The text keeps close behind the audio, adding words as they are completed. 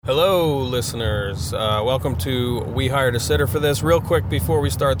Hello, listeners. Welcome to We Hired a Sitter for This. Real quick before we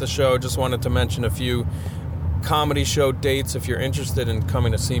start the show, just wanted to mention a few comedy show dates if you're interested in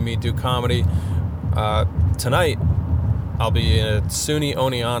coming to see me do comedy. Tonight, I'll be at SUNY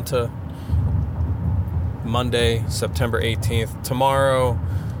Oneonta, Monday, September 18th. Tomorrow,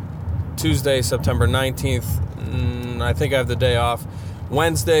 Tuesday, September 19th. I think I have the day off.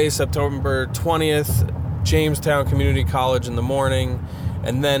 Wednesday, September 20th, Jamestown Community College in the morning.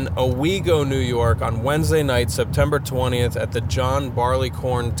 And then Owego, New York on Wednesday night, September 20th at the John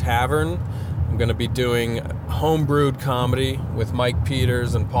Barleycorn Tavern. I'm going to be doing homebrewed comedy with Mike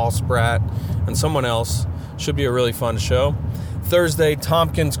Peters and Paul Spratt and someone else. Should be a really fun show. Thursday,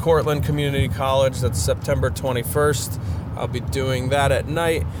 Tompkins Cortland Community College. That's September 21st. I'll be doing that at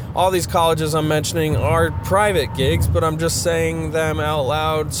night. All these colleges I'm mentioning are private gigs, but I'm just saying them out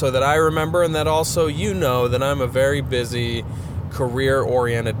loud so that I remember and that also you know that I'm a very busy,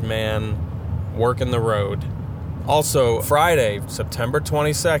 career-oriented man working the road. Also, Friday, September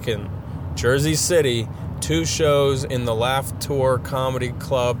 22nd, Jersey City, 2 shows in the Laugh Tour Comedy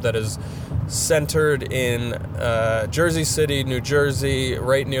Club that is centered in Jersey City, New Jersey,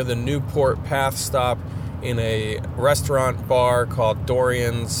 right near the Newport Path stop in a restaurant bar called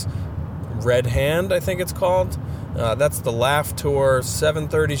Dorian's Red Hand, I think it's called. That's the Laugh Tour,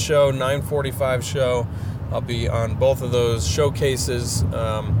 7:30 show, 9:45 show. I'll be on both of those showcases.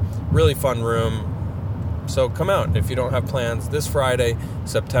 Really fun room. So come out if you don't have plans. This Friday,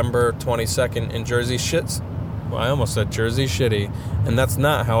 September 22nd in Jersey Shits. Well, I almost said Jersey Shitty, and that's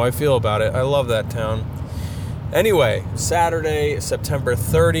not how I feel about it. I love that town. Anyway, Saturday, September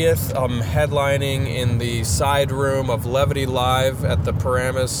 30th, I'm headlining in the side room of Levity Live at the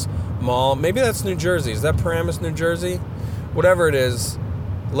Paramus Mall. Maybe that's New Jersey. Is that Paramus, New Jersey? Whatever it is.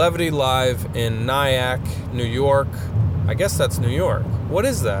 Levity Live in Nyack, New York. I guess that's New York. What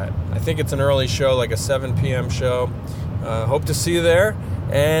is that? I think it's an early show, like a 7 p.m. show. Hope to see you there,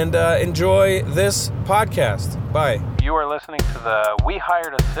 and enjoy this podcast. Bye. You are listening to the We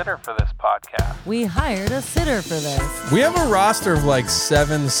Hired a Sitter for This podcast. We hired a sitter for this. We have a roster of like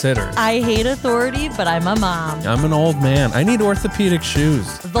 7 sitters. I hate authority, but I'm a mom. I'm an old man. I need orthopedic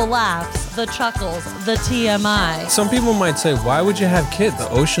shoes. The laughs, the chuckles, the TMI. Some people might say, why would you have kids?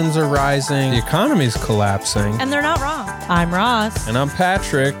 The oceans are rising. The economy's collapsing. And they're not wrong. I'm Ross. And I'm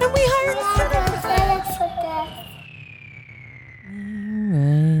Patrick. And we hired a sitter for this.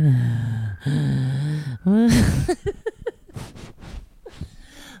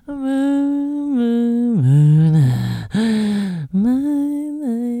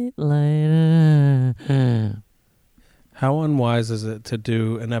 How unwise is it to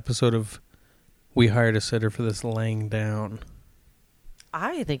do an episode of We Hired a Sitter for This laying down?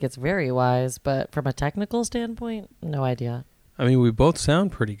 I think it's very wise, but from a technical standpoint, no idea. I mean, we both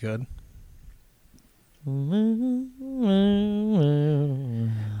sound pretty good.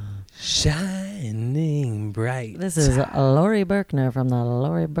 Shining bright. This is Laurie Berkner from the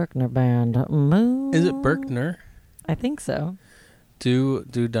Laurie Berkner Band. Is it Berkner? I think so. Do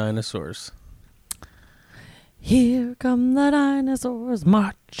dinosaurs. Here come the dinosaurs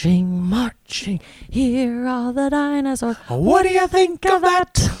marching, marching. Here are the dinosaurs. What do you think of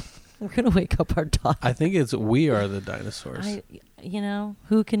that? We're going to wake up our dog. I think it's We Are the Dinosaurs.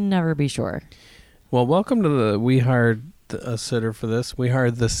 Who can never be sure? Well, welcome to the We Hired a Sitter for This. We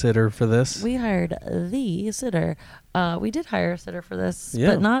hired the sitter for this. We hired the sitter. We did hire a sitter for this,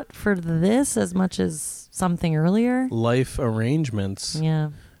 yeah. But not for this as much as something earlier. Life arrangements. Yeah.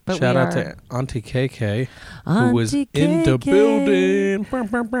 But shout out to Auntie KK, who was in the building.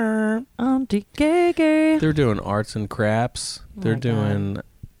 Auntie KK. They're doing arts and crafts. They're doing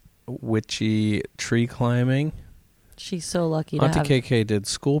witchy tree climbing. She's so lucky to Auntie KK did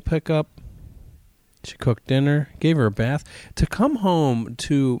school pickup. She cooked dinner, gave her a bath. To come home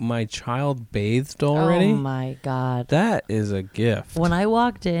to my child bathed already. Oh my God. That is a gift. When I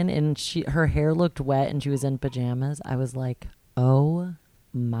walked in and her hair looked wet and she was in pajamas, I was like, oh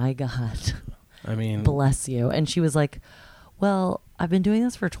my God. I mean, bless you. And she was like, well, I've been doing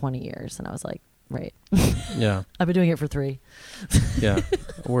this for 20 years. And I was like, right. Yeah. I've been doing it for 3. Yeah.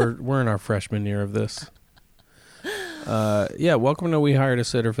 We're in our freshman year of this. Welcome to We Hired a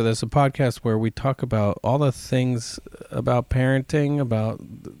Sitter for This, a podcast where we talk about all the things about parenting, about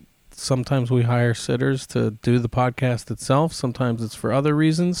sometimes we hire sitters to do the podcast itself. Sometimes it's for other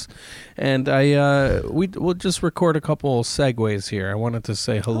reasons. And we'll just record a couple segues here. I wanted to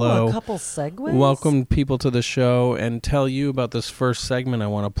say hello. Oh, a couple segues? Welcome people to the show and tell you about this first segment I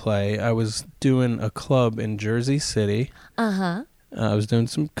want to play. I was doing a club in Jersey City. Uh-huh. I was doing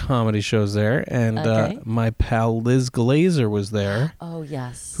some comedy shows there, and Okay. my pal Liz Glazer was there, Oh,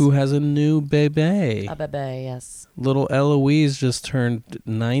 yes. who has a new baby. A baby, yes. Little Eloise just turned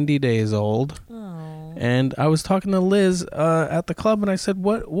 90 days old. Oh. And I was talking to Liz at the club, and I said,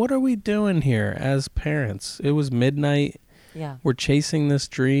 what are we doing here as parents? It was midnight. Yeah. We're chasing this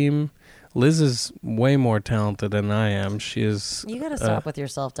dream. Liz is way more talented than I am. She is... You got to stop with your I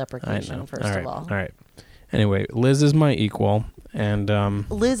self-deprecation, know. first All right, of all. All right. Anyway, Liz is my equal, and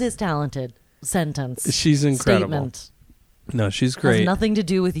Liz is talented. Sentence. she's incredible. Statement. No, she's Has great. nothing to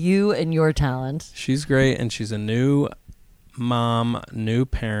do with you and your talent. She's great, and she's a new mom, new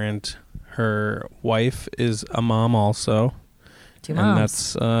parent. Her wife is a mom also. Two And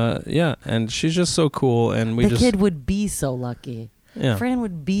moms. that's, and she's just so cool, and we The just... kid would be so lucky. Yeah. Fran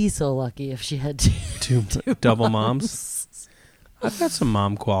would be so lucky if she had Two double moms. I've got some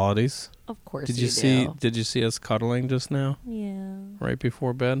mom qualities. Of course Did you you see? do. Did you see us cuddling just now, Yeah. right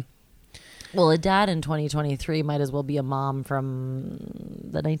before bed? Well, a dad in 2023 might as well be a mom from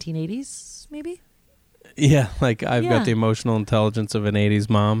the 1980s, maybe. Yeah, like I've Yeah. got the emotional intelligence of an '80s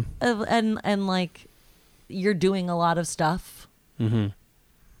mom. And like, you're doing a lot of stuff. Mm-hmm.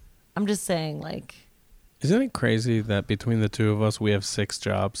 I'm just saying, like, Isn't it crazy that between the two of us, we have 6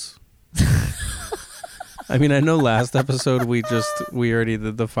 jobs? I mean, I know last episode we already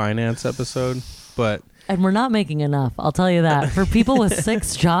did the finance episode, but and we're not making enough. I'll tell you that. For people with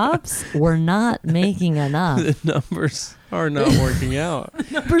 6 jobs, we're not making enough. the numbers are not working out.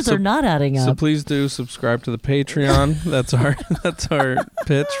 Numbers are not adding So up. please do subscribe to the Patreon. That's our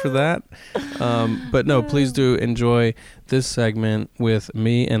pitch for that. But no, please do enjoy this segment with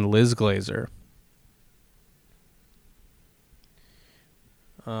me and Liz Glazer.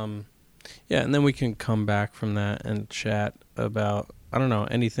 Yeah, and then we can come back from that and chat about, I don't know,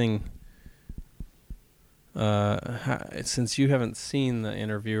 anything. Since you haven't seen the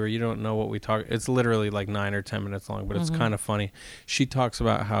interview or you don't know what we talk, it's literally like 9 or 10 minutes long, but it's kind of funny. She talks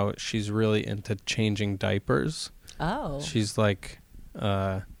about how she's really into changing diapers. Oh. She's like,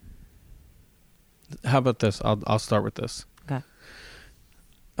 how about this? I'll start with this. Okay.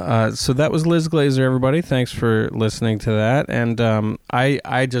 So that was Liz Glazer, everybody. Thanks for listening to that. And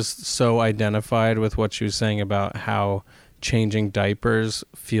I just so identified with what she was saying about how changing diapers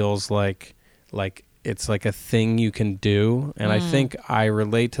feels like it's like a thing you can do. And I think I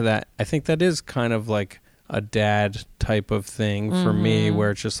relate to that. I think that is kind of like a dad type of thing for me, where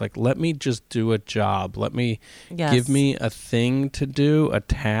it's just like, let me just do a job. Let me give me a thing to do, a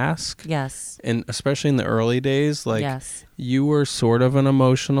task. Yes. And especially in the early days, like Yes. you were sort of an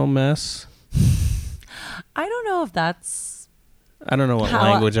emotional mess. I don't know if that's... I don't know what How-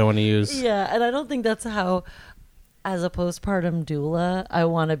 language I want to use. Yeah, and I don't think that's how, as a postpartum doula, I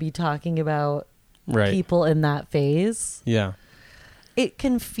want to be talking about Right. people in that phase. Yeah. It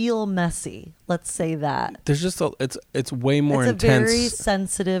can feel messy. Let's say that. There's just it's way more It's intense.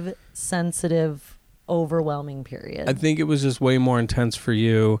 a very sensitive, overwhelming period. I think it was just way more intense for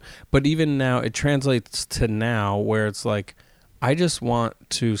you. But even now, it translates to now where it's like, I just want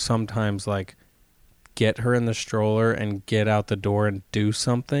to sometimes like get her in the stroller and get out the door and do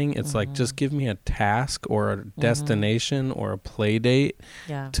something. It's like, just give me a task or a destination or a play date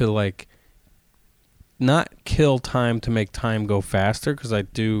yeah. to like not kill time to make time go faster, because I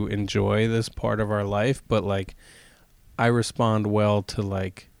do enjoy this part of our life, but like I respond well to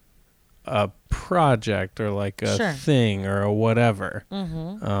like a project or like a Sure. thing or a whatever.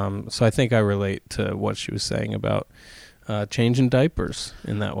 Mm-hmm. So I think I relate to what she was saying about changing diapers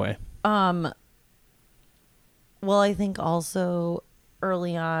in that way. Well, I think also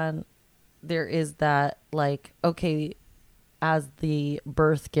early on there is that, like, okay, as the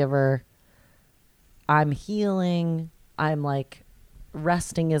birth giver, I'm healing. I'm like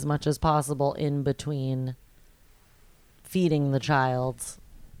resting as much as possible in between feeding the child,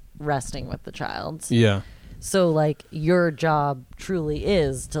 resting with the child. Yeah. So like your job truly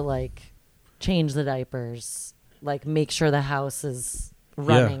is to like change the diapers, like make sure the house is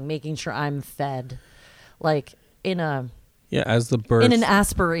running, making sure I'm fed, like in an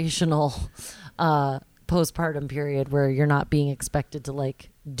aspirational postpartum period where you're not being expected to like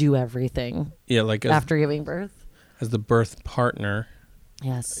do everything. Yeah, like after giving birth. As the birth partner,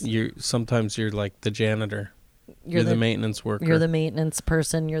 yes, sometimes you're like the janitor. You're the maintenance worker. You're the maintenance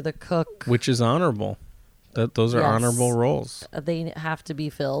person. You're the cook. Which is honorable. Those are honorable roles. They have to be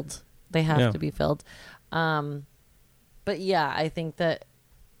filled. They have to be filled. But yeah, I think that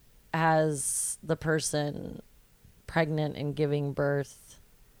as the person pregnant and giving birth,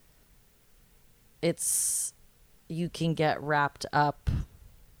 you can get wrapped up.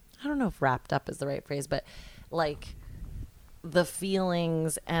 I don't know if wrapped up is the right phrase, but like the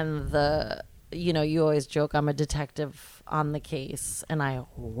feelings and the, you always joke I'm a detective on the case and I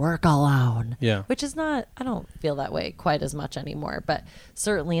work alone. Yeah. Which is not, I don't feel that way quite as much anymore. But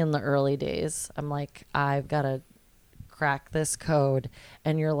certainly in the early days, I'm like, I've got to crack this code.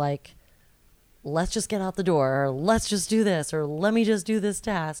 And you're like, let's just get out the door, or let's just do this, or let me just do this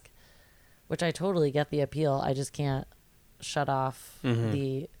task, which I totally get the appeal. I just can't shut off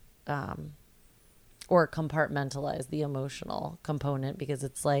the, or compartmentalize the emotional component, because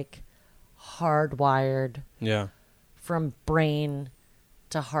it's like hardwired Yeah. from brain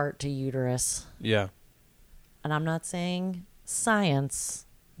to heart to uterus. Yeah. And I'm not saying science,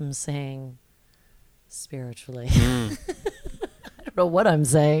 I'm saying spiritually. I don't know what I'm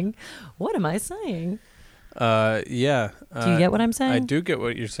saying. What am I saying? Yeah. Do you get what I'm saying? I do get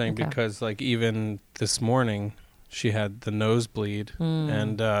what you're saying, Okay. because like even this morning she had the nosebleed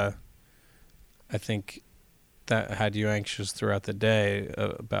and I think that had you anxious throughout the day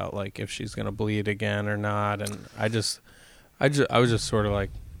about like if she's going to bleed again or not. And I was just sort of like,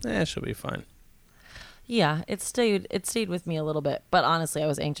 she'll be fine. Yeah, it stayed with me a little bit. But honestly, I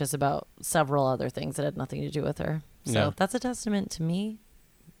was anxious about several other things that had nothing to do with her. So Yeah. that's a testament to me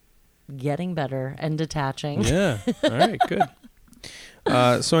getting better and detaching. Yeah. All right, good.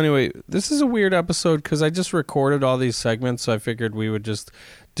 So anyway, this is a weird episode because I just recorded all these segments, so I figured we would just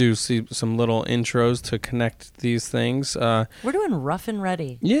do some little intros to connect these things. We're doing rough and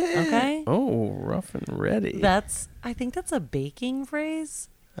ready. Yeah. Okay. Oh, rough and ready. I think that's a baking phrase.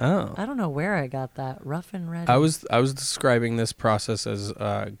 Oh. I don't know where I got that. Rough and ready. I was describing this process as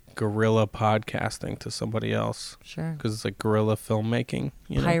guerrilla podcasting to somebody else. Sure. Because it's like guerrilla filmmaking.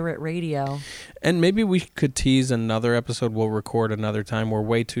 You know? Pirate radio. And maybe we could tease another episode we'll record another time. We're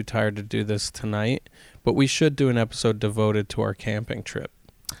way too tired to do this tonight. But we should do an episode devoted to our camping trip.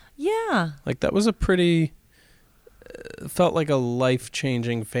 Yeah. Like that was a pretty... felt like a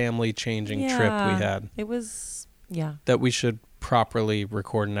life-changing, family-changing trip we had. It was, yeah. That we should properly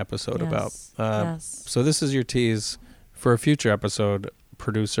record an episode about. Yes. So this is your tease for a future episode.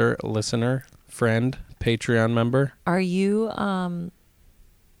 Producer, listener, friend, Patreon member. Are you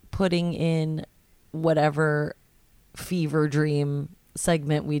putting in whatever fever dream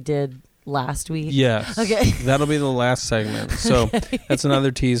segment we did last week? Yes. Okay. That'll be the last segment. So that's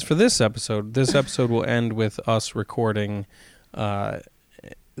another tease for this episode. This episode will end with us recording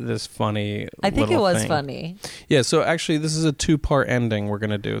this funny I think it little was thing. funny. Yeah, so actually this is a 2-part ending we're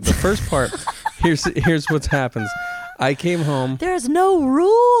going to do. The first part, here's what happens. I came home. There's no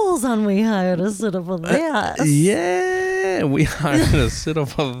rules on We Hired a Sitter for This. Yeah, we hired a sitter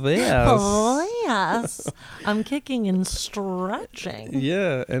for this. Oh, yes. I'm kicking and stretching.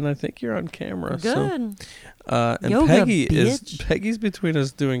 Yeah, and I think you're on camera. Good. So, and Yoga, bitch. Peggy's between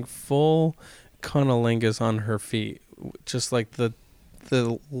us doing full cunnilingus on her feet, just like the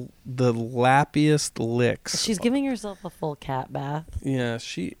lappiest licks. She's giving herself a full cat bath. Yeah,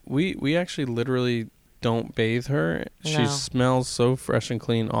 we actually literally don't bathe her. No. She smells so fresh and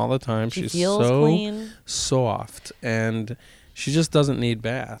clean all the time. She She's feels so clean. soft, and she just doesn't need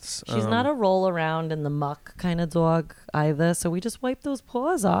baths. She's not a roll around in the muck kind of dog either, so we just wipe those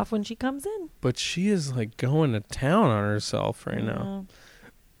paws off when she comes in. But she is like going to town on herself right now.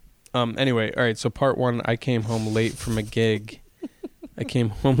 Anyway, all right, so part 1, I came home late from a gig. Going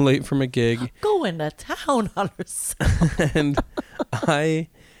to town on herself. And I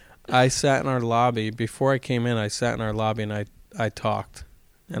sat in our lobby. Before I came in, I sat in our lobby and I talked.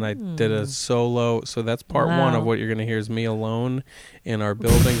 And I did a solo. So that's part 1 of what you're going to hear is me alone in our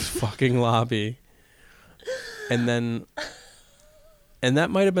building's fucking lobby. And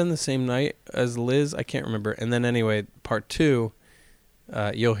that might have been the same night as Liz. I can't remember. And then anyway, part 2,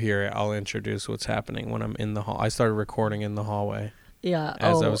 you'll hear it. I'll introduce what's happening when I'm in the hall. I started recording in the hallway. Yeah.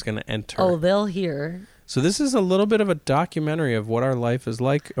 As I was going to enter. Oh, they'll hear. So this is a little bit of a documentary of what our life is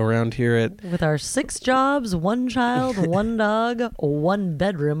like around here at... With our 6 jobs, 1 child, 1 dog, 1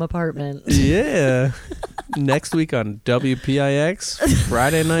 bedroom apartment. Yeah. Next week on WPIX,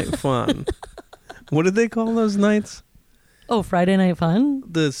 Friday Night Fun. What did they call those nights? Oh, Friday Night Fun?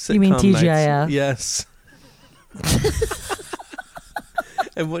 The sitcom You mean nights. TGIF? Yes.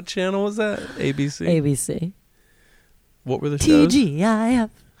 And what channel was that? ABC? ABC. What were the shows?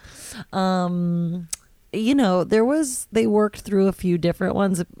 TGIF. They worked through a few different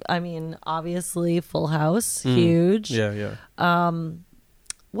ones. I mean, obviously Full House, huge. Yeah.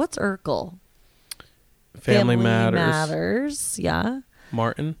 What's Urkel? Family Matters. Yeah.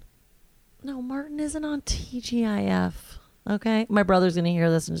 Martin? No, Martin isn't on TGIF. Okay. My brother's going to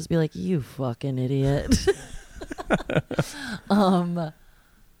hear this and just be like, you fucking idiot. What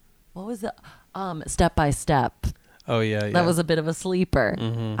was it? Step by Step. Oh, yeah. That was a bit of a sleeper.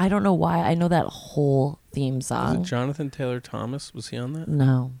 Mm-hmm. I don't know why. I know that whole theme Was song. it Jonathan Taylor Thomas? Was he on that?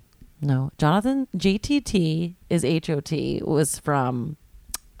 No. Jonathan, JTT is HOT, was from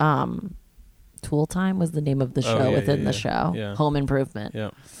Tool Time was the name of the show within the show. Yeah. Home Improvement. Yeah.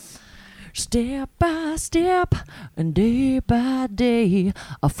 Step by step and day by day,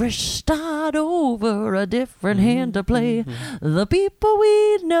 a fresh start over, a different hand to play. The people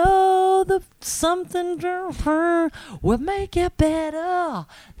we know, the something different will make it better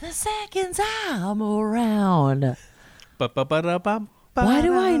the seconds I'm around. Why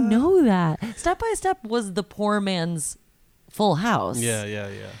do I know that? Step by Step was the poor man's Full House. Yeah.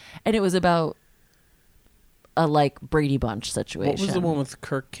 And it was about a like Brady Bunch situation. What was the one with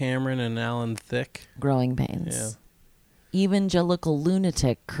Kirk Cameron and Alan Thicke? Growing Pains. Yeah. Evangelical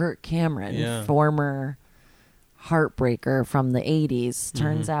lunatic Kirk Cameron, former heartbreaker from the 80s,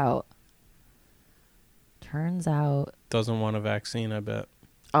 turns out Doesn't want a vaccine, I bet.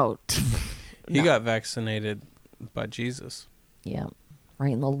 Oh. He got vaccinated by Jesus. Yeah.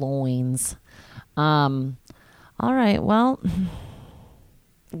 Right in the loins. All right. Well,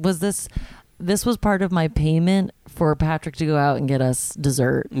 this was part of my payment for Patrick to go out and get us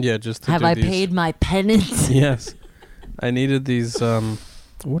dessert. Yeah, just to Have do I these. paid my penance? Yes. I needed these,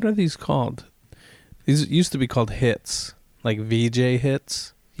 what are these called? These used to be called hits, like VJ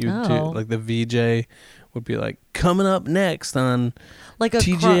hits. Do, like the VJ would be like, coming up next on like a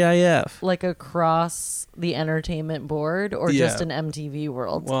TGIF. Like across the entertainment board or just an MTV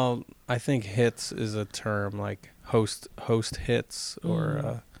World? Well, I think hits is a term like host hits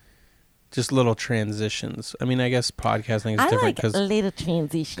or just little transitions. I mean, I guess podcasting is different because little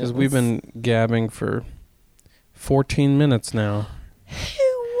transitions. Because we've been gabbing for 14 minutes now.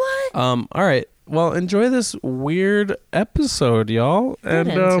 What? All right. Well, enjoy this weird episode, y'all. Get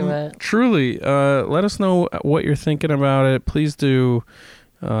into it. Truly, let us know what you're thinking about it. Please do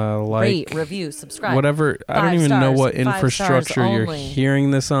rate, review, subscribe. Whatever. I don't even know what infrastructure you're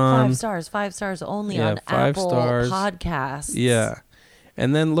hearing this on. 5 stars only Yeah, on 5 Apple stars. Podcasts. Yeah.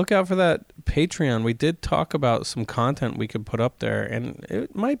 And then look out for that Patreon. We did talk about some content we could put up there, and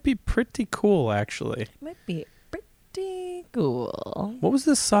it might be pretty cool, actually. Might be pretty cool. What was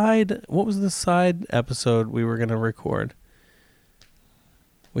the side episode we were going to record?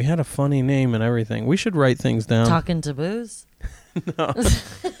 We had a funny name and everything. We should write things down. Talking to Booze? No.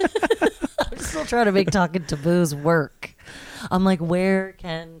 I'm still trying to make Talking to Booze work. I'm like, where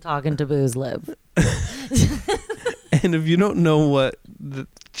can Talking to Booze live? And if you don't know what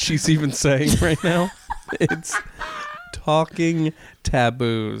she's even saying right now, it's talking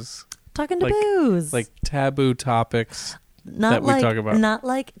taboos. Talking to Booze. Like taboo topics not that like, we talk about. Not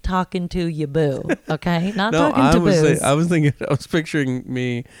like talking to your boo, okay? Not No, talking to Booze. I was picturing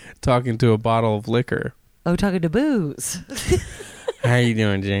me talking to a bottle of liquor. Oh, talking to Booze. How you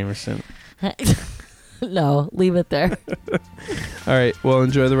doing, Jamerson? No, leave it there. All right, well,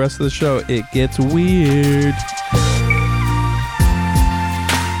 enjoy the rest of the show. It gets weird.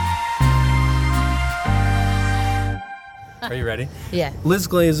 Are you ready? Yeah. Liz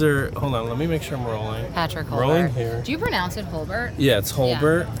Glazer, hold on, let me make sure I'm rolling. Patrick Holbert. Rolling here. Do you pronounce it Holbert? Yeah, it's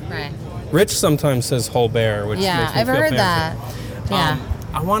Holbert. Yeah. Right. Rich sometimes says Holbert, which Yeah, makes me I've feel heard fancy. that. Yeah.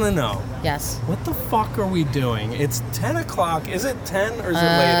 I want to know, Yes. what the fuck are we doing? It's 10 o'clock. Is it 10 or is it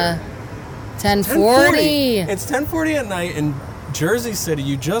later? 10:40. It's 10:40 at night in Jersey City.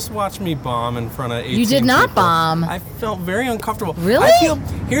 You just watched me bomb in front of 18 You did not people. bomb. I felt very uncomfortable. Really?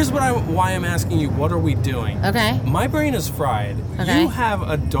 Here's why I'm asking you, what are we doing? Okay. My brain is fried. Okay. You have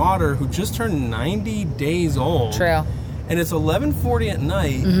a daughter who just turned 90 days old. True. And it's 11:40 at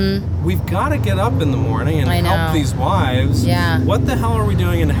night. Mm-hmm. We've got to get up in the morning and I help know. these wives. Yeah. What the hell are we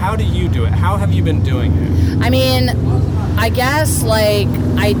doing, and how do you do it? How have you been doing it? I mean, I guess, like,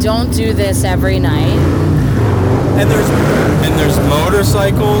 I don't do this every night. And there's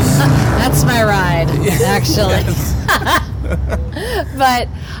motorcycles. That's my ride, actually. But,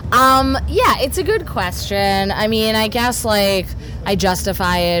 yeah, it's a good question. I mean, I guess, like, I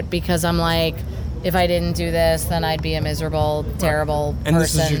justify it because I'm like, if I didn't do this, then I'd be a miserable, terrible And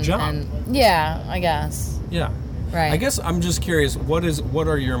person. this is your job. And, yeah, I guess. Yeah. Right. I guess I'm just curious, what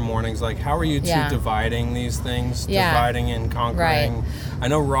are your mornings like? How are you two dividing these things? Yeah. Dividing and conquering? Right. I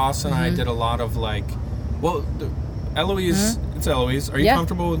know Ross and I did a lot of Eloise, it's Eloise. Are you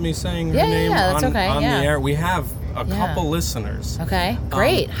comfortable with me saying her name that's okay. on the air? We have a couple listeners. Okay,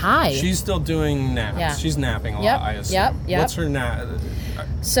 great. Hi. She's still doing naps. Yeah. She's napping a lot, I assume. Yep. What's her nap?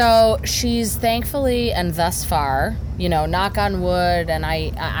 So she's thankfully, and thus far, knock on wood, and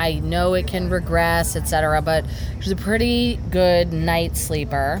I know it can regress, etc., but she's a pretty good night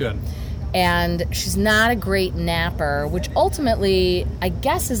sleeper. Good. And she's not a great napper, which ultimately, I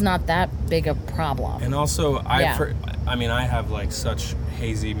guess, is not that big a problem. And also, Yeah. I have like such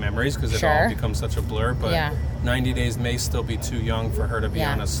hazy memories because it Sure. all becomes such a blur. But Yeah. 90 days may still be too young for her to be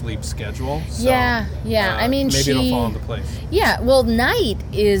Yeah. on a sleep schedule. So, Yeah. I mean, maybe it'll fall into place. Yeah, well, night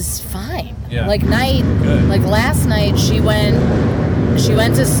is fine. Yeah. Like night, Good. like last night, she went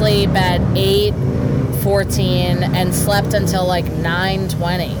to sleep at 8:14 and slept until like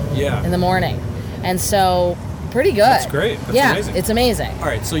 9:20 Yeah. in the morning, and so pretty good. That's great. That's yeah, amazing. it's amazing. All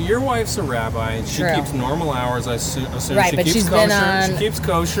right, so your wife's a rabbi. And she True. keeps normal hours. I assume Right, she but keeps she's kosher. been on- She keeps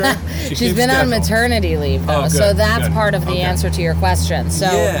kosher. She's keeps been on schedule. maternity leave though, Oh, good, so that's good. part of the Okay. answer to your question. So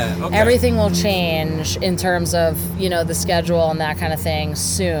Yeah, okay. everything will change in terms of the schedule and that kind of thing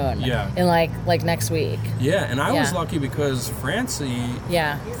soon. Yeah. in like next week. Yeah, and I was Yeah. lucky because Francie,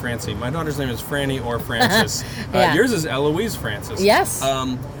 my daughter's name is Franny or Francis. Yeah. Yours is Eloise Francis. Yes.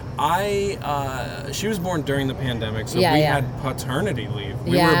 She was born during the pandemic, so Yeah, we yeah. had paternity leave.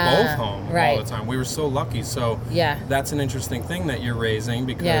 We Yeah, were both home all right. the time. We were so lucky. So Yeah. that's an interesting thing that you're raising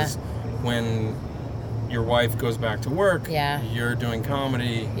because Yeah. when your wife goes back to work, Yeah. you're doing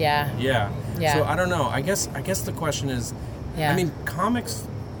comedy. Yeah. Yeah. Yeah. So I don't know. I guess the question is, Yeah. I mean, comics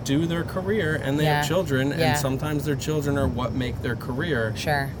do their career and they Yeah. have children, Yeah. and sometimes their children are what make their career.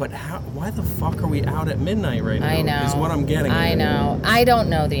 Sure. But why the fuck are we out at midnight right now? I know. Is what I'm getting. I at. know. I don't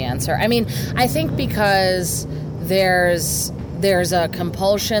know the answer. I mean, I think because there's a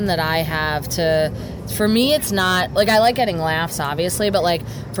compulsion that I have to. For me, it's not like I like getting laughs, obviously, but like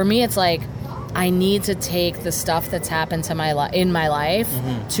for me, it's like I need to take the stuff that's happened to in my life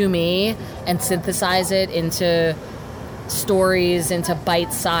to me and synthesize it into stories, into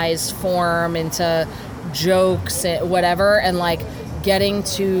bite-sized form, into jokes, whatever, and like getting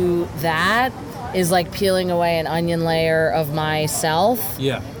to that is like peeling away an onion layer of myself,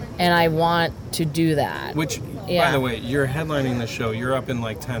 Yeah. and I want to do that. Which, by Yeah. the way, you're headlining the show. You're up in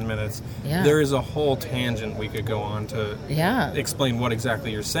like 10 minutes. Yeah. There is a whole tangent we could go on to Yeah. explain what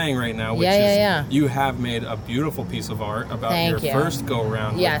exactly you're saying right now, which Yeah. is you have made a beautiful piece of art about Thank your you. first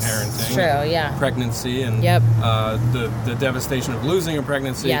go-around Yes, with it's parenting. true, yeah. Pregnancy and Yep. the devastation of losing a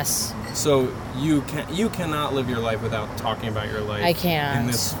pregnancy. Yes. So you cannot live your life without talking about your life. I can't. In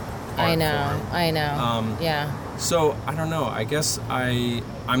this I art know. form. I know. Yeah. So I don't know. I guess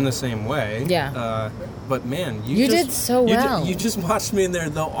I'm the same way. Yeah. But man, You just, did so well. You just watched me in there,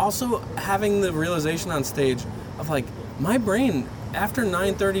 though. Also having the realization on stage of like my brain after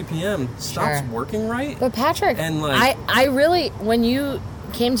 9:30 p.m. stops Sure. working right. But Patrick, And, like- I really, when you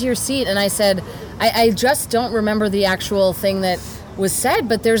came to your seat and I said, I just don't remember the actual thing that was said,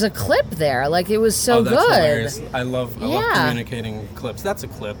 but there's a clip there. Like it was so that's good. hilarious. I love Yeah. communicating clips. That's a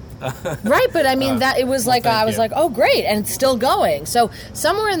clip. Right, but I mean that it was like thank I was you. like, oh great, and it's still going. So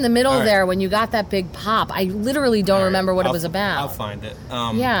somewhere in the middle All right. there, when you got that big pop, I literally don't remember what it was about. I'll find it.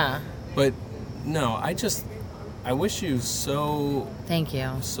 Yeah, But no, I wish you thank you.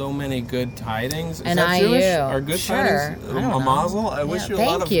 so many good tidings. Is And that I Jewish? you. Are good Sure. tidings I don't a know. mazel? I wish you a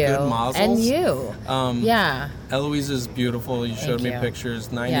lot of Thank you. good mazels. And you. Yeah. Eloise is beautiful. You showed me you.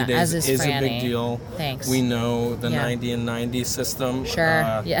 pictures. 90 Yeah, days as is a big Franny. deal. Thanks. We know the Yeah. 90 and 90 system.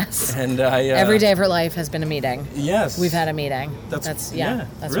 Sure. Yes. And Every day of her life has been a meeting. Yes. We've had a meeting. That's- yeah. yeah,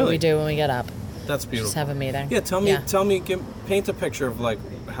 That's what really. we do when we get up. That's beautiful. Just have a meeting. Yeah, tell me, paint a picture of like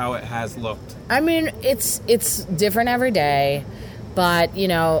how it has looked. I mean, it's different every day, but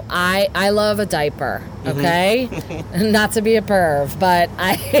I love a diaper. Okay, not to be a perv, but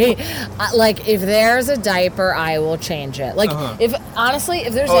I like if there's a diaper, I will change it. Like if honestly,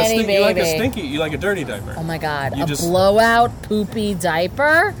 if there's any baby, you like a stinky, you like a dirty diaper. oh my god, You a just- blowout poopy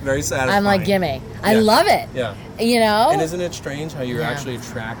diaper. Very satisfying. I'm like, gimme. I Yeah. love it. Yeah. And isn't it strange how you're Yeah. actually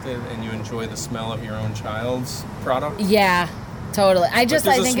attracted and you enjoy the smell of your own child's product? Yeah, totally. I But there's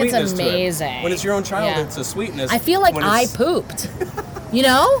think a it's sweetness to it. amazing. When it's your own child, Yeah. it's a sweetness. I feel like When I it's- pooped. You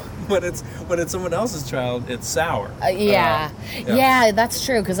know? When it's someone else's child, it's sour. Yeah. yeah. Yeah, that's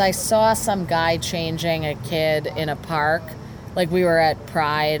true. Because I saw some guy changing a kid in a park. Like we were at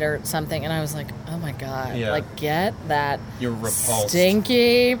Pride or something. And I was like, oh my God. Yeah. Like, get that You're repulsed.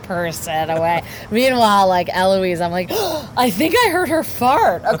 stinky person away. Meanwhile, like Eloise, I'm like, I think I heard her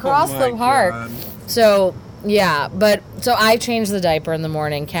fart across Oh my the park. God. So, yeah. So I change the diaper in the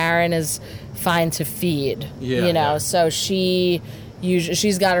morning. Karen is fine to feed. Yeah, yeah. So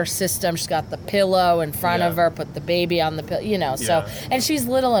she's got her system. She's got the pillow in front of Yeah. her, put the baby on the pillow, so, Yeah. and she's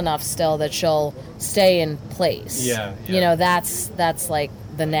little enough still that she'll stay in place. Yeah, yeah. That's like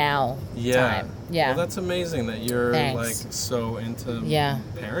the now Yeah. time. Yeah. Well, that's amazing that you're Thanks. like so into Yeah.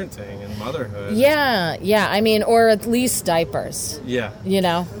 parenting and motherhood. Yeah. I mean, or at least diapers. Yeah. You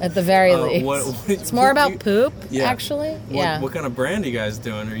know, at the very least. It's more about poop, Yeah. actually. What kind of brand are you guys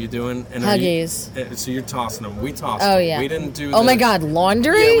doing? Are you doing Huggies? So you're tossing them. We tossed Oh them. yeah. We didn't do. Oh my God,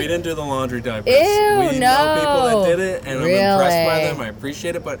 laundry? Yeah, we didn't do the laundry diapers. Ew, we no. know people that did it, and Really? I'm impressed by them. I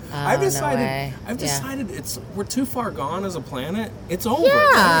appreciate it, but I've no decided. way. I've Yeah. decided we're too far gone as a planet. It's over.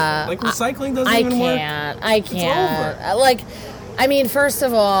 Yeah. Right? Like recycling doesn't I even work. I can't. Like, I mean, first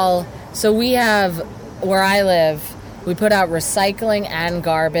of all, so we have, where I live, we put out recycling and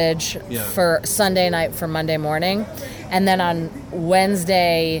garbage for Sunday night for Monday morning. And then on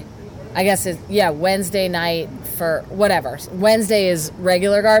Wednesday, I guess Wednesday night for whatever. Wednesday is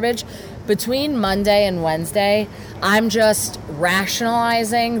regular garbage. Between Monday and Wednesday, I'm just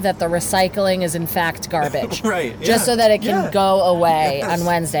rationalizing that the recycling is in fact garbage. Right. Just so that it can go away on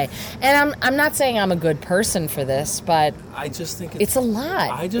Wednesday. And I'm not saying I'm a good person for this, but I just think it's a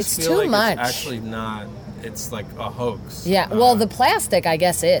lot. I just it's feel too like much. it's actually not. It's like a hoax. Yeah, well, the plastic, I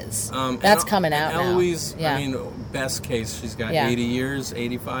guess, is. That's coming out now. Eloise, Yeah. I mean, best case, she's got Yeah. 80 years,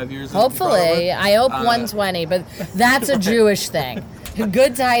 85 years. Hopefully. I hope 120, but that's a Jewish thing.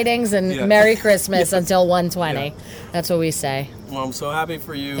 Good tidings and Merry Christmas until 120. Yeah. That's what we say. Well, I'm so happy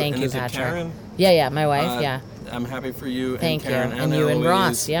for you. Thank and you, is Patrick. It Karen? Yeah, my wife, yeah. I'm happy for you Thank and Karen you. And you and Eloise.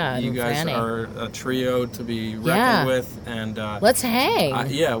 Ross, yeah, You and guys Franny. are a trio to be reckoned Yeah. with. And Let's hang.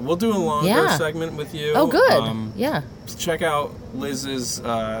 we'll do a longer Yeah. segment with you. Oh, good. Yeah. Check out Liz's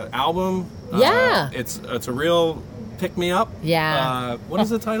album. Yeah. It's a real pick me up. Yeah. What is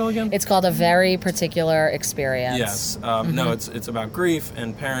the title again? It's called A Very Particular Experience. Yes. No, it's about grief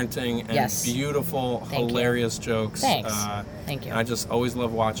and parenting and Yes. beautiful, Thank you. hilarious jokes. Thanks. Thank you. I just always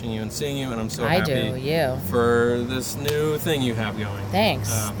love watching you and seeing you, and I'm so I happy do, you. for this new thing you have going.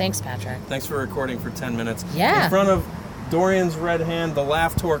 Thanks. Thanks, Patrick. Thanks for recording for 10 minutes. Yeah. In front of Dorian's Red Hand, the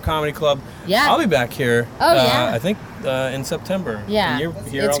Laugh Tour Comedy Club. Yeah. I'll be back here. Oh, yeah. I think in September. Yeah. And you're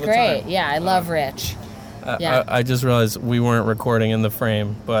here it's all the great. time. Yeah, I love Rich. Yeah. I just realized we weren't recording in the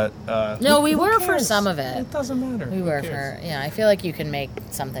frame, but No, we who were for cares? some of it. It doesn't matter. We Who were cares? for, I feel like you can make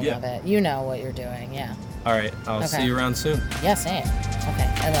something Yeah. of it. You know what you're doing, yeah. All right, I'll see you around soon. Yeah, same. Okay,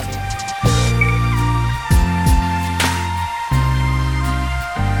 I love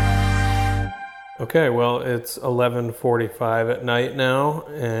you. Okay, well, it's 11:45 at night now,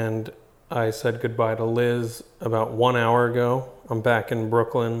 and I said goodbye to Liz about 1 hour ago. I'm back in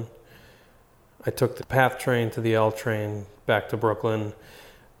Brooklyn. I took the PATH train to the L train back to Brooklyn.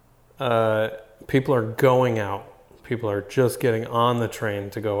 People are going out. People are just getting on the train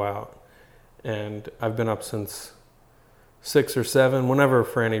to go out. And I've been up since 6 or 7, whenever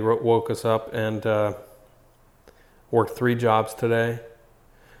Franny woke us up, and worked 3 jobs today.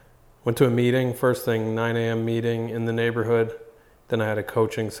 Went to a meeting, first thing, 9 a.m. meeting in the neighborhood. Then I had a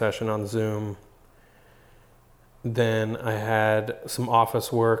coaching session on Zoom. Then I had some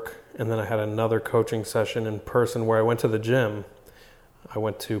office work, and then I had another coaching session in person where I went to the gym. I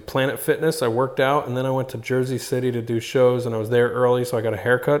went to Planet Fitness, I worked out, and then I went to Jersey City to do shows, and I was there early, so I got a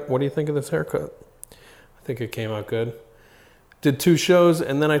haircut. What do you think of this haircut? I think it came out good. Did 2 shows,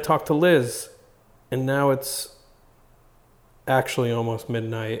 and then I talked to Liz, and now it's actually almost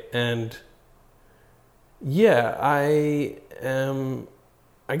midnight, and yeah, I am,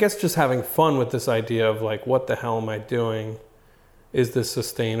 I guess, just having fun with this idea of like, what the hell am I doing? Is this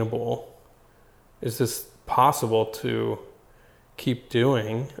sustainable? Is this possible to keep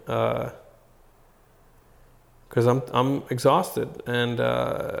doing? Because I'm exhausted, and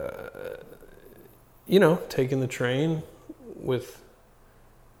taking the train with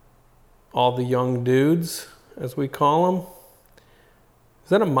all the young dudes, as we call them. Is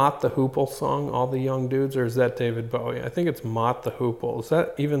that a Mott the Hoople song, All the Young Dudes, or is that David Bowie? I think it's Mott the Hoople. Is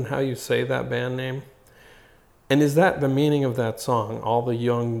that even how you say that band name? And is that the meaning of that song, All the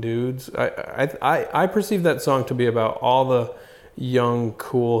Young Dudes? I perceive that song to be about all the young,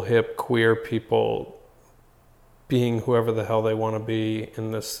 cool, hip, queer people being whoever the hell they want to be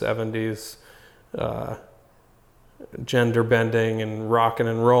in the 70s, gender bending and rocking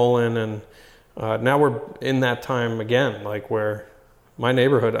and rolling. And now we're in that time again, like where my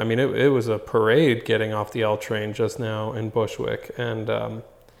neighborhood, I mean, it was a parade getting off the L train just now in Bushwick. And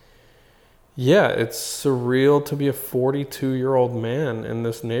it's surreal to be a 42-year-old man in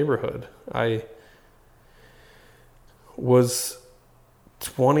this neighborhood. I was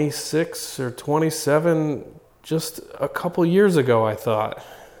 26 or 27 just a couple years ago, I thought,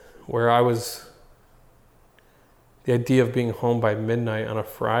 where I was, the idea of being home by midnight on a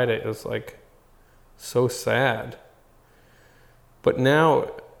Friday is like so sad. But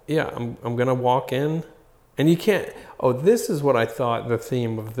now I'm going to walk in. And you can't... Oh, this is what I thought the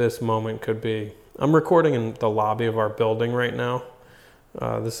theme of this moment could be. I'm recording in the lobby of our building right now.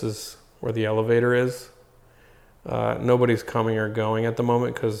 This is where the elevator is. Nobody's coming or going at the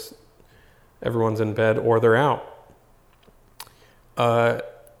moment because everyone's in bed or they're out. I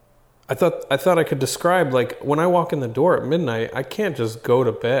thought I could describe, like, when I walk in the door at midnight, I can't just go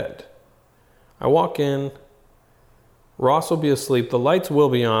to bed. I walk in, Ross will be asleep, the lights will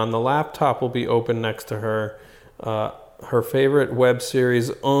be on, the laptop will be open next to her, her favorite web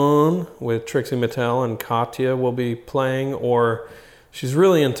series On with Trixie Mattel and Katya will be playing, or she's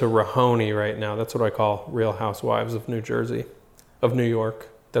really into Rahoni right now. That's what I call Real Housewives of New York.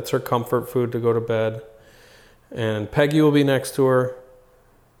 That's her comfort food to go to bed. And Peggy will be next to her.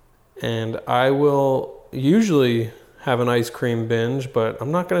 And I will usually have an ice cream binge, but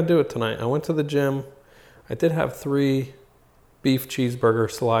I'm not going to do it tonight. I went to the gym. I did have 3 beef cheeseburger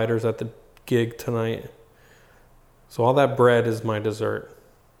sliders at the gig tonight. So all that bread is my dessert.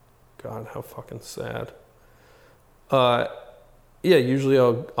 God, how fucking sad. Yeah, usually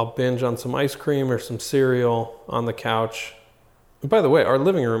I'll binge on some ice cream or some cereal on the couch. And by the way, our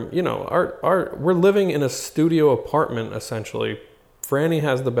living room, you know, we're living in a studio apartment essentially. Franny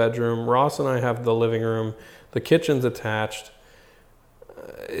has the bedroom, Ross and I have the living room, the kitchen's attached.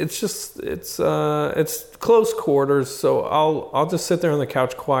 It's close quarters, so I'll just sit there on the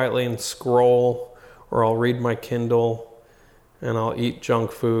couch quietly and scroll, or I'll read my Kindle and I'll eat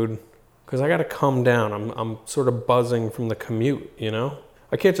junk food because I got to calm down. I'm sort of buzzing from the commute, you know?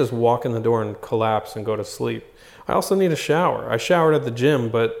 I can't just walk in the door and collapse and go to sleep. I also need a shower. I showered at the gym,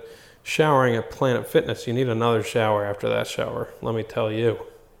 but showering at Planet Fitness, you need another shower after that shower, let me tell you.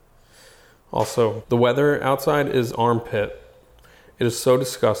 Also, the weather outside is armpit. It is so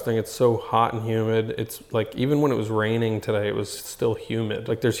disgusting. It's so hot and humid. It's like, even when it was raining today, it was still humid.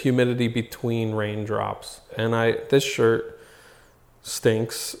 Like, there's humidity between raindrops. And this shirt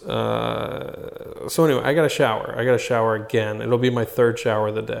stinks. So anyway, I got to shower. I got to shower again. It'll be my 3rd shower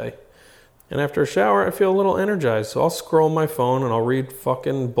of the day. And after a shower, I feel a little energized. So I'll scroll my phone and I'll read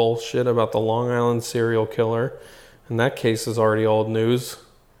fucking bullshit about the Long Island serial killer. And that case is already old news.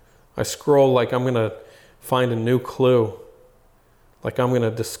 I scroll like I'm going to find a new clue. Like I'm going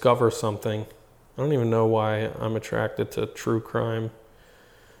to discover something. I don't even know why I'm attracted to true crime.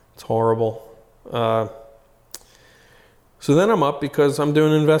 It's horrible. So then I'm up because I'm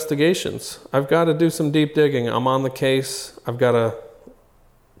doing investigations. I've got to do some deep digging. I'm on the case. I've got to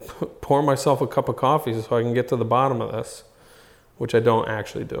pour myself a cup of coffee so I can get to the bottom of this, which I don't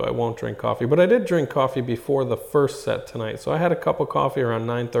actually do. I won't drink coffee. But I did drink coffee before the first set tonight. So I had a cup of coffee around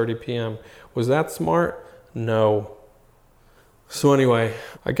 9:30 p.m. Was that smart? No. So anyway,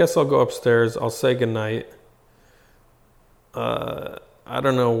 I guess I'll go upstairs. I'll say goodnight. I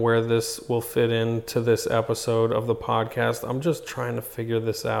don't know where this will fit into this episode of the podcast. I'm just trying to figure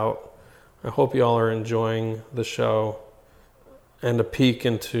this out. I hope y'all are enjoying the show and a peek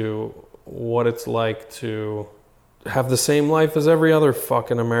into what it's like to have the same life as every other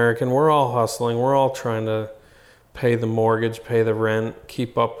fucking American. We're all hustling. We're all trying to pay the mortgage, pay the rent,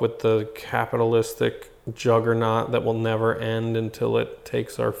 keep up with the capitalistic juggernaut that will never end until it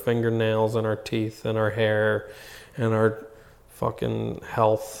takes our fingernails and our teeth and our hair and our fucking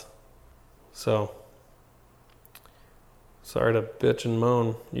health. So, sorry to bitch and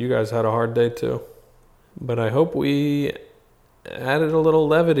moan. You guys had a hard day too. But I hope we added a little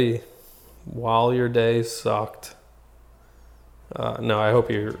levity while your day sucked. No, I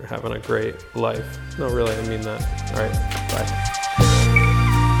hope you're having a great life. No, really, I mean that. All right, bye.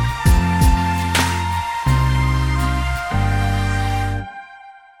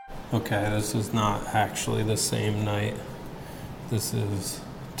 Okay, this is not actually the same night. This is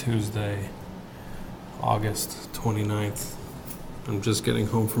Tuesday, August 29th. I'm just getting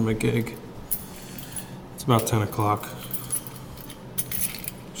home from a gig. It's about 10 o'clock.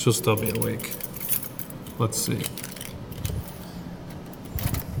 She'll still be awake. Let's see.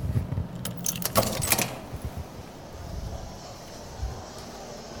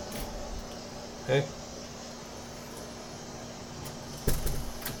 Hey.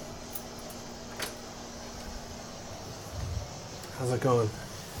 How's it going?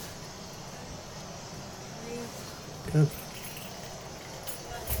 Good. I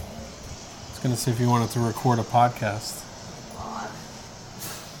was going to see if you wanted to record a podcast.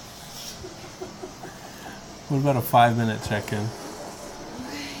 What about a 5-minute check-in? Okay.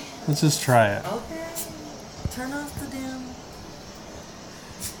 Let's just try it. Okay. Turn off the damn...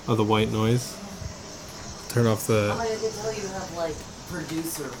 Oh, the white noise? Turn off the... Oh, I can tell you have, like,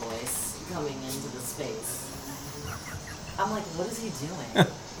 producer voice coming into the space. I'm like, what is he doing?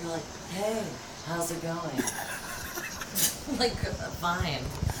 You're like, hey, how's it going? Like, fine.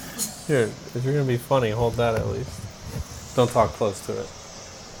 Here, if you're gonna be funny, hold that at least. Don't talk close to it.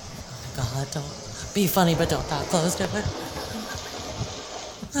 Oh my God, don't be funny, but don't talk close to it.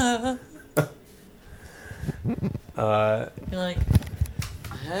 You're like,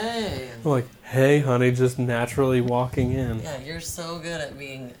 hey. I'm like, hey, honey, just naturally walking in. Yeah, you're so good at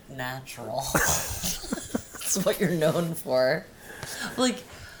being natural. That's what you're known for. Like,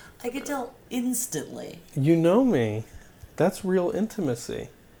 I could tell instantly. You know me. That's real intimacy.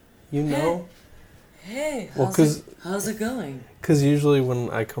 You know? Hey, Well, how's it going? Because usually when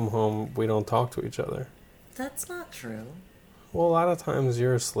I come home, we don't talk to each other. That's not true. Well, a lot of times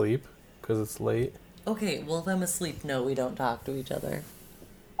you're asleep because it's late. Okay, well, if I'm asleep, no, we don't talk to each other.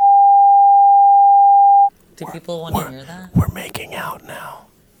 Do people want to hear that? We're making out now.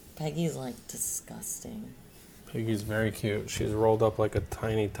 Peggy's, like, disgusting. Piggy's very cute. She's rolled up like a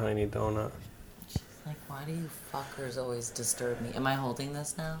tiny, tiny donut. She's like, why do you fuckers always disturb me? Am I holding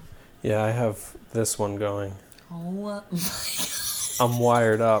this now? Yeah, I have this one going. Oh my God. I'm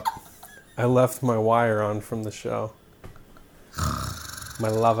wired up. I left my wire on from the show. My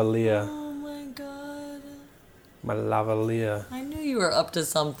lavalier. Oh my God. My lavalier. I knew you were up to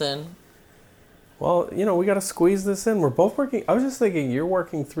something. Well, you know, we got to squeeze this in. We're both working. I was just thinking, you're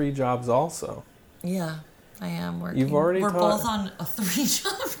working 3 jobs also. Yeah, I am working. You've already We're taught... both on a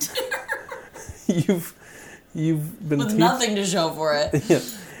 3-job dinner. You've been with nothing to show for it. Yeah.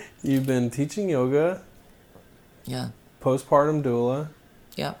 You've been teaching yoga. Yeah. Postpartum doula.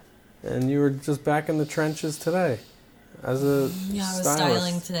 Yep. And you were just back in the trenches today as a Yeah, I was stylist.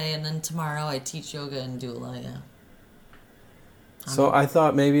 styling today, and then tomorrow I teach yoga and doula, yeah. So I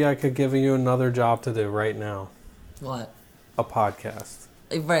thought maybe I could give you another job to do right now. What? A podcast.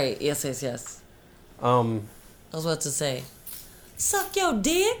 Right, yes. I was about to say, suck your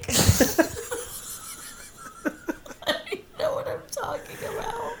dick? I don't know what I'm talking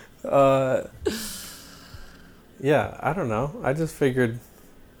about. Yeah, I don't know. I just figured,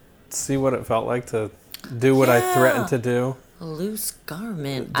 see what it felt like to do what I threatened to do. A loose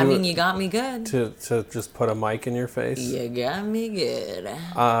garment. I mean, you got me good. To just put a mic in your face. You got me good.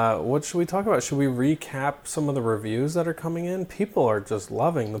 What should we talk about? Should we recap some of the reviews that are coming in? People are just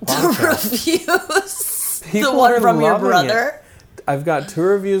loving the podcast. Reviews? People the one are from your loving brother? it. I've got 2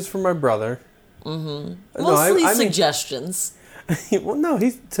 reviews from my brother. Mm-hmm. Mostly suggestions. Well, no,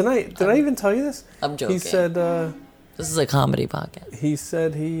 tonight. Did I even tell you this? I'm joking. He said, this is a comedy podcast. he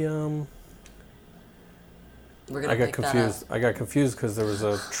said he, We're gonna I got pick that confused. up. I got confused because there was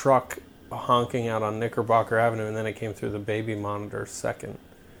a truck honking out on Knickerbocker Avenue, and then it came through the baby monitor second.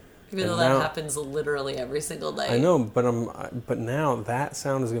 Even though that happens literally every single day. I know, but now that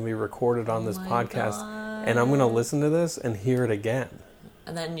sound is going to be recorded on this podcast, God. and I'm going to listen to this and hear it again.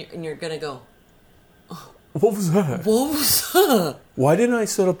 And then you're gonna go, What was that? what was that? Why didn't I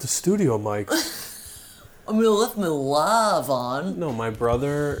set up the studio mics? I'm gonna left my live on. No, my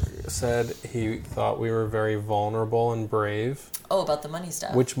brother said he thought we were very vulnerable and brave. Oh, about the money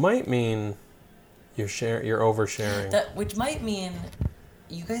stuff. Which might mean you're oversharing. Which might mean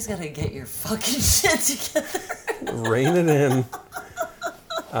you guys gotta get your fucking shit together. Rein it in.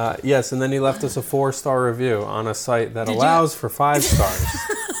 Yes, and then he left us a 4-star review on a site that allows for 5 stars.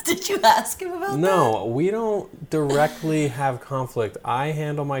 Did you ask him about that? No, we don't directly have conflict. I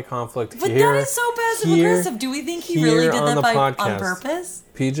handle my conflict But here. that is so passive aggressive. Do we think he really did on that on podcast. purpose?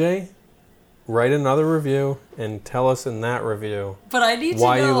 PJ, write another review and tell us in that review But I need to know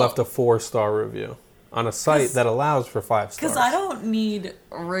why you left a 4-star review on a site that allows for 5 stars. Because I don't need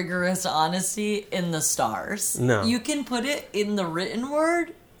rigorous honesty in the stars. No. You can put it in the written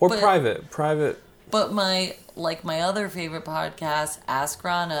word. Or private. But my other favorite podcast, Ask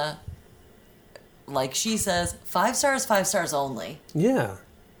Rana, like she says, 5 stars, 5 stars only. Yeah.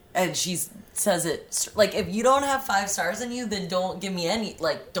 And she says it, like, if you don't have 5 stars in you, then don't give me any,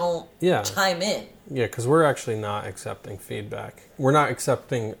 like, don't chime in. Yeah, because we're actually not accepting feedback. We're not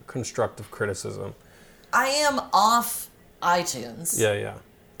accepting constructive criticism. I am off iTunes. Yeah.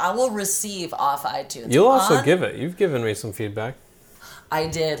 I will receive off iTunes. You'll also give it. You've given me some feedback. I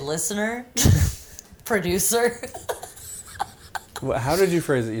did. Listener, producer. How did you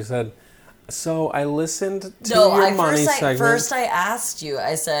phrase it? You said, so I listened to your money segment. First I asked you,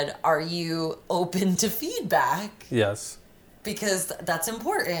 I said, are you open to feedback? Yes. Because that's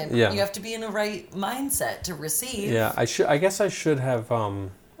important. Yeah. You have to be in the right mindset to receive. Yeah, I guess I should have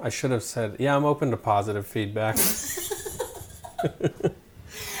said, yeah, I'm open to positive feedback.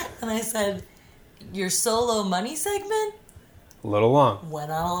 And I said, your solo money segment? A little long. Went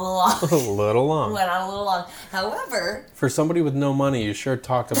on a little long. A little long. Went on a little long. However, For somebody with no money, you sure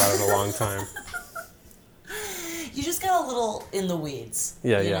talked about it a long time. you just got a little in the weeds.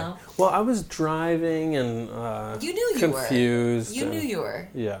 Yeah, you yeah. know? Well, I was driving and You knew you confused. were. You and- knew you were.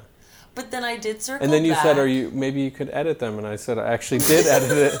 Yeah. But then I did circle And then you back. said, maybe you could edit them, and I said I actually did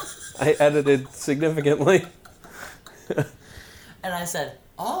edit it. I edited significantly. And I said,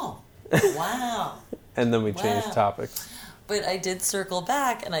 oh, wow. And then we changed Wow. topics. But I did circle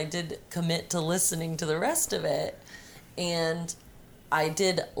back and I did commit to listening to the rest of it. And I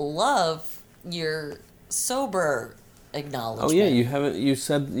did love your sober acknowledgement. Oh yeah, you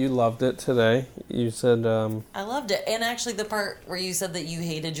said you loved it today. You said I loved it. And actually the part where you said that you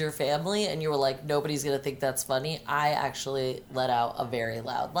hated your family and you were like, nobody's going to think that's funny, I actually let out a very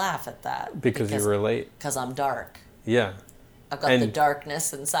loud laugh at that. because you relate. Because I'm dark. Yeah. I've got the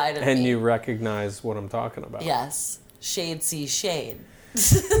darkness inside of me. And you recognize what I'm talking about. Yes. Shade sees shade.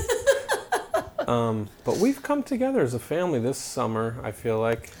 But we've come together as a family this summer, I feel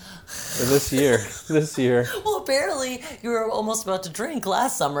like. Or this year. This year. Well, apparently you were almost about to drink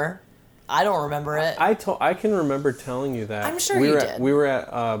last summer. I don't remember it. I can remember telling you that. I'm sure we you were did. We were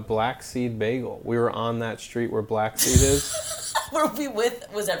at Black Seed Bagel. We were on that street where Black Seed is. Were we with?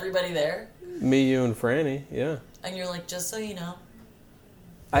 Was everybody there? Me, you, and Franny. Yeah. And you're like, just so you know.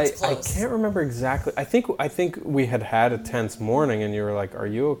 I close. can't remember exactly. I think we had a tense morning, and you were like, "Are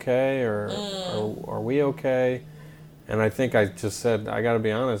you okay?" or "Are we okay?" And I think I just said, "I got to be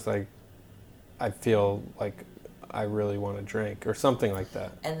honest. I feel like I really want to drink," or something like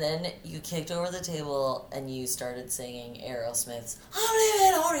that. And then you kicked over the table and you started singing Aerosmith's "I'm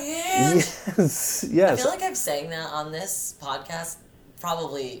Living on the Edge." Yes, I yes. feel like I've sang that on this podcast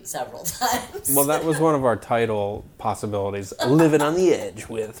probably several times. Well, that was one of our title possibilities. Living on the Edge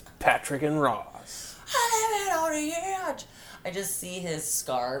with Patrick and Ross. I'm living on the edge. I just see his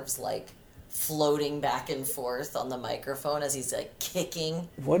scarves like floating back and forth on the microphone as he's like kicking.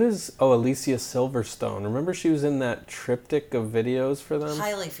 What is... Oh, Alicia Silverstone. Remember she was in that triptych of videos for them?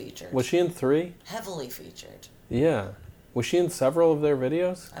 Highly featured. Was she in 3? Heavily featured. Yeah. Was she in several of their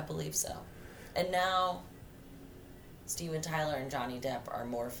videos? I believe so. And now Steven Tyler and Johnny Depp are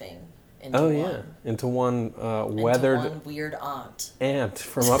morphing into Oh, one. yeah. Into one Into weathered one weird aunt. aunt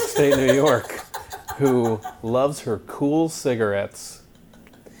from upstate New York who loves her cool cigarettes.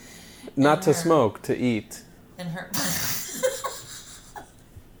 Not to her- smoke, to eat. And her...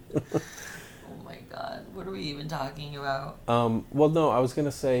 Oh my god. What are we even talking about? Well, no, I was going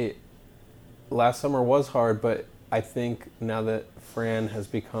to say last summer was hard, but I think now that Fran has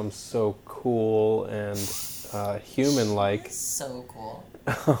become so cool and human-like, So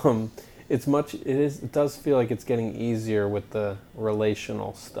cool. it does feel like it's getting easier with the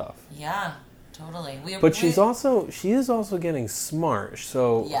relational stuff. Yeah, totally. But she is also getting smart,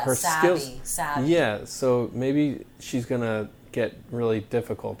 so Yeah, her savvy, skills. savvy. Yeah, so maybe she's gonna get really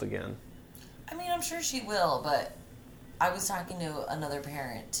difficult again. I mean, I'm sure she will, but I was talking to another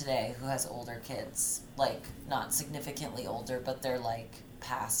parent today who has older kids. Like, not significantly older, but they're, like,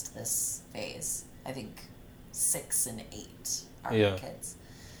 past this phase. I think 6 and 8 are Yeah. her kids.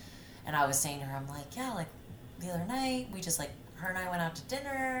 And I was saying to her, I'm like, yeah, like, the other night, we just, like, her and I went out to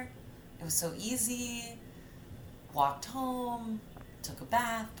dinner. It was so easy. Walked home, took a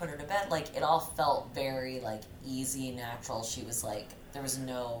bath, put her to bed. Like, it all felt very, like, easy, natural. She was, like, there was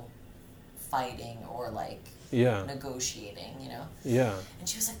no fighting or, like, Yeah, negotiating, you know? yeah. And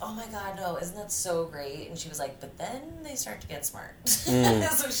she was like, oh my god, no, isn't that so great? And she was like, but then they start to get smart. Mm.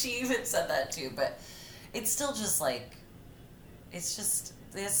 So she even said that too, but it's still just like, it's just,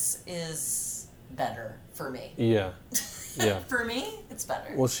 this is better for me. Yeah, yeah. For me, it's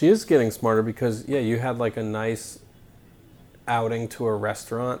better. Well, she is getting smarter because, yeah, you had like a nice outing to a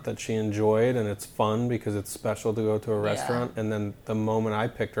restaurant that she enjoyed, and it's fun because it's special to go to a restaurant. And then the moment I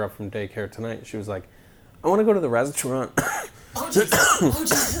picked her up from daycare tonight, she was like, I want to go to the restaurant. Oh, Jesus. Oh,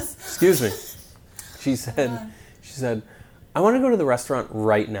 Jesus. Excuse me. She said, I want to go to the restaurant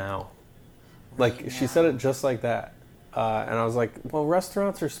right now. Like, Right she now. said it just like that. And I was like, well,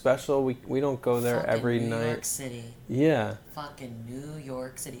 restaurants are special. We don't go there Fucking every New night. York City. Yeah. Fucking New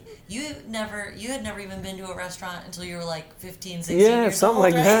York City. You had never even been to a restaurant until you were like 15, 16 Yeah, years something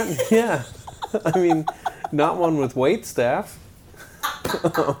old, like right? that. Yeah. I mean, not one with wait staff.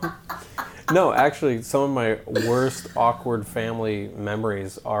 No, actually, some of my worst awkward family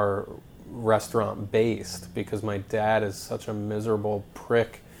memories are restaurant-based because my dad is such a miserable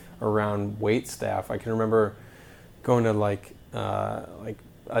prick around wait staff. I can remember going to like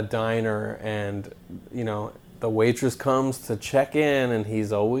a diner and, you know, the waitress comes to check in and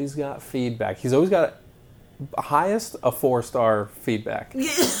he's always got feedback. He's always got highest, a 4-star feedback.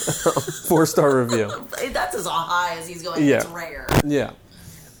 4-star review. That's as high as he's going. Yeah. It's rare. Yeah.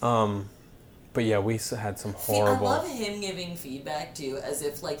 But yeah, we had some horrible... I love him giving feedback, too, as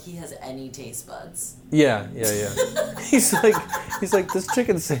if, like, he has any taste buds. Yeah. He's like, this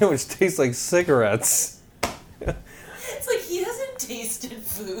chicken sandwich tastes like cigarettes. It's like he hasn't tasted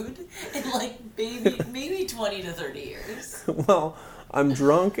food in, like, maybe 20 to 30 years. Well, I'm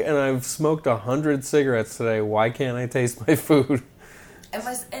drunk and I've smoked 100 cigarettes today. Why can't I taste my food? And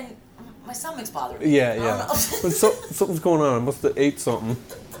my stomach's bothering me. Yeah. But something's going on. I must have ate something.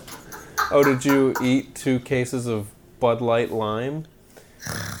 Oh, did you eat 2 cases of Bud Light Lime?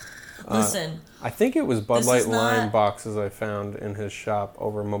 Listen. I think it was Bud Light Lime not... boxes I found in his shop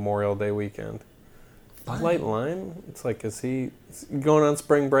over Memorial Day weekend. Bud Light Lime? It's like, is he going on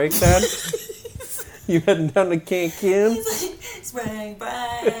spring break, Dad? You heading down to Cancun? He's like, spring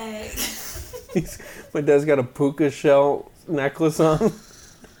break. My dad's got a puka shell necklace on.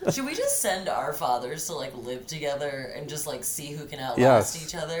 Should we just send our fathers to, like, live together and just, like, see who can outlast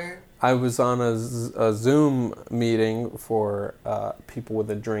each other? I was on a Zoom meeting for people with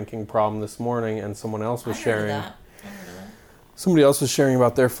a drinking problem this morning, and someone else was sharing. Somebody else was sharing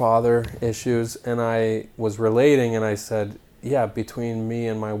about their father issues, and I was relating, and I said, yeah, between me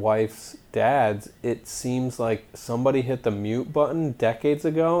and my wife's dads, it seems like somebody hit the mute button decades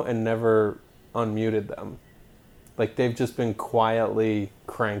ago and never unmuted them. Like, they've just been quietly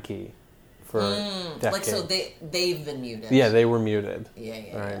cranky for decades. Like, so they've been muted. Yeah, they were muted.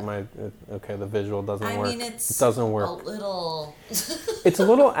 Yeah. All right, okay, the visual doesn't work. I mean, it doesn't work. A little... It's a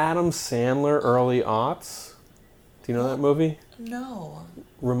little Adam Sandler early aughts. Do you know that movie? No.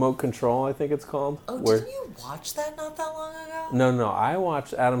 Remote Control, I think it's called. Oh, didn't you watch that not that long ago? No. I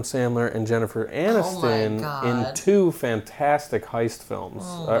watched Adam Sandler and Jennifer Aniston in 2 fantastic heist films.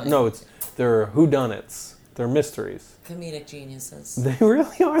 They're whodunits. They're mysteries. Comedic geniuses. They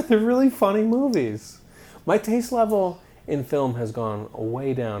really are. They're really funny movies. My taste level in film has gone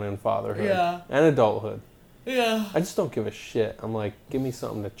way down in fatherhood and adulthood. Yeah. I just don't give a shit. I'm like, give me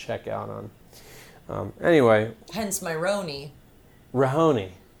something to check out on. Anyway. Hence my Roni. Rahoni.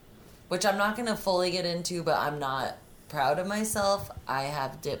 Which I'm not going to fully get into, but I'm not proud of myself. I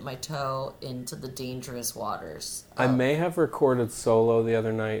have dipped my toe into the dangerous waters. I may have recorded solo the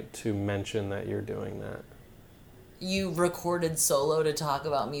other night to mention that you're doing that. You recorded solo to talk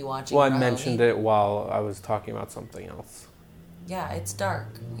about me watching Well, I Rahoni? mentioned it while I was talking about something else. Yeah, it's dark,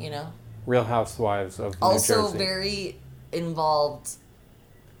 you know? Real Housewives of New Jersey. Also very involved,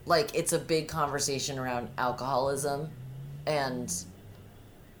 like, it's a big conversation around alcoholism and,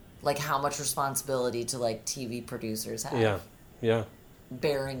 like, how much responsibility to, like, TV producers have. Yeah.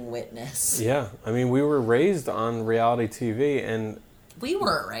 Bearing witness. Yeah. I mean, we were raised on reality TV, and... We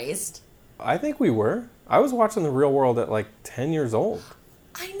weren't raised. I think we were. I was watching The Real World at, like, 10 years old.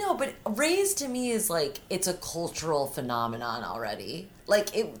 I know, but raised to me is, like, it's a cultural phenomenon already.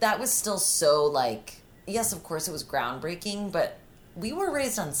 Like, that was still so, like... Yes, of course, it was groundbreaking, but we were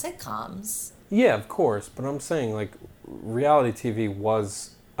raised on sitcoms. Yeah, of course. But I'm saying, like, reality TV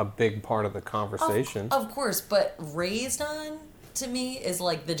was a big part of the conversation. Of course, but raised on, to me, is,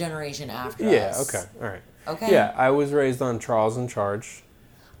 like, the generation after us. Yeah, okay. All right. Okay? Yeah, I was raised on Charles in Charge.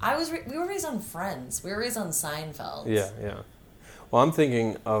 We were raised on Friends. We were raised on Seinfeld. Yeah. Well, I'm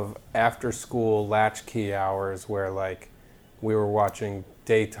thinking of after-school latchkey hours where, like, we were watching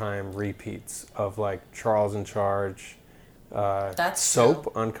daytime repeats of, like, Charles in Charge, That's Soap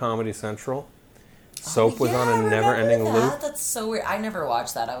true. on Comedy Central. Soap was on a never-ending loop. That's so weird. I never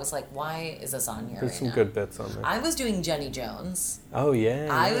watched that. I was like, why is this on here There's right some now? good bits on there. I was doing Jenny Jones. Oh, yeah.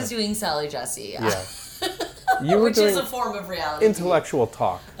 I was doing Sally Jesse. Yeah. You were Which doing is a form of reality. intellectual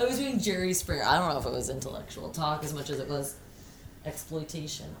talk. I was doing Jerry Springer. I don't know if it was intellectual talk as much as it was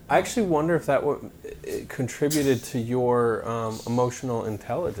exploitation. I actually wonder if that it contributed to your emotional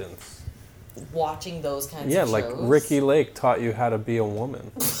intelligence. Watching those kinds of shows. Yeah, like Ricky Lake taught you how to be a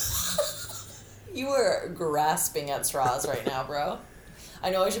woman. You were grasping at straws right now, bro. I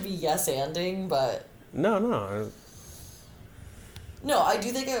know I should be yes-anding, but... No. No, I do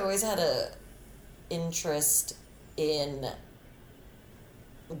think I always had a interest in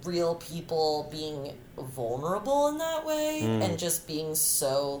real people being vulnerable in that way and just being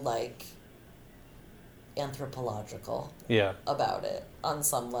so, like, anthropological about it on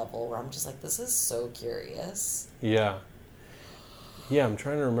some level where I'm just like, this is so curious. Yeah, I'm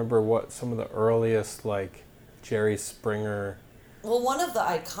trying to remember what some of the earliest, like, Jerry Springer... Well, one of the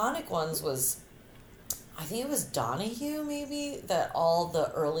iconic ones was, I think it was Donahue, maybe, that all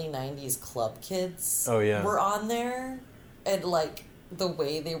the early 90s club kids were on there. And, like, the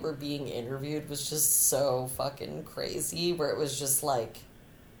way they were being interviewed was just so fucking crazy, where it was just like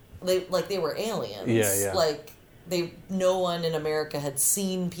they were aliens. Yeah. Like no one in America had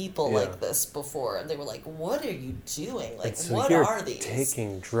seen people like this before, and they were like, "What are you doing? Like, so what you're are these?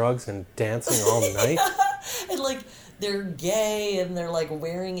 Taking drugs and dancing all night?" And like they're gay and they're like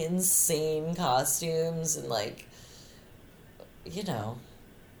wearing insane costumes and like, you know,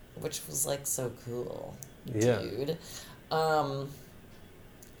 which was like so cool, dude.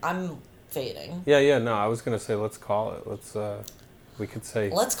 I'm fading. Yeah. No, I was gonna say let's call it. We could say.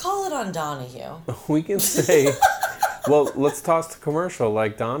 Let's call it on Donahue. We can say. Well, let's toss the commercial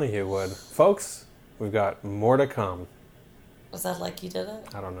like Donahue would, folks. We've got more to come. Was that like you did it?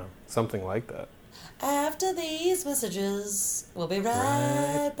 I don't know, something like that. After these messages, we'll be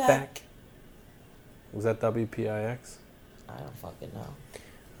right back. Was that WPIX? I don't fucking know.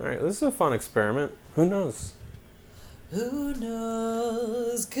 All right, this is a fun experiment. Who knows? Who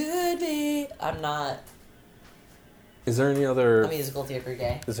knows? Could be. I'm not Is there any other? a musical theater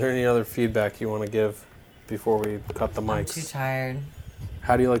gay. Is there any other feedback you want to give before we cut the mics? I'm too tired.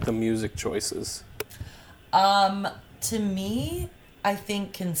 How do you like the music choices? To me, I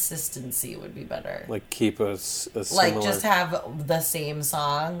think consistency would be better. Like keep a similar... Like just have the same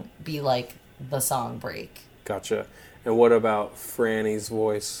song be like the song break. Gotcha. And what about Franny's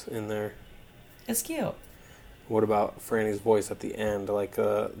voice in there? It's cute. What about Franny's voice at the end? Like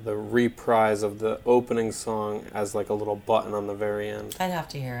the reprise of the opening song as like a little button on the very end. I'd have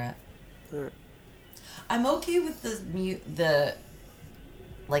to hear it. All right. I'm okay with the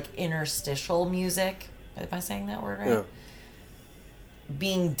like interstitial music. Am I saying that word right? Yeah.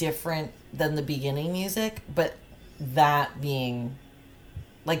 Being different than the beginning music, but that being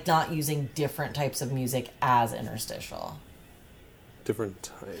like not using different types of music as interstitial. Different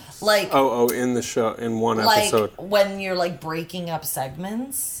types. Like in the show in one like episode. When you're like breaking up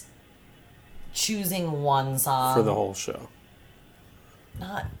segments, choosing one song For the whole show.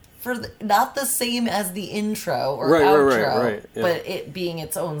 Not the same as the intro or Right, outro, right, yeah. but it being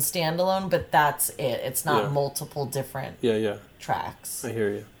its own standalone. But that's it. It's not multiple different tracks. I hear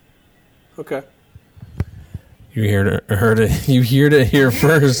you. Okay. You heard it. You heard it here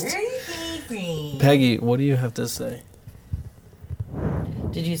first. Peggy, what do you have to say?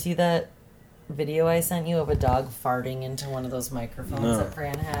 Did you see that video I sent you of a dog farting into one of those microphones that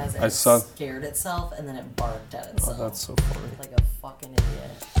Fran has? And I saw. It scared itself and then it barked at itself. Oh, that's so funny. Like a fucking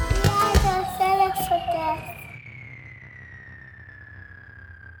idiot.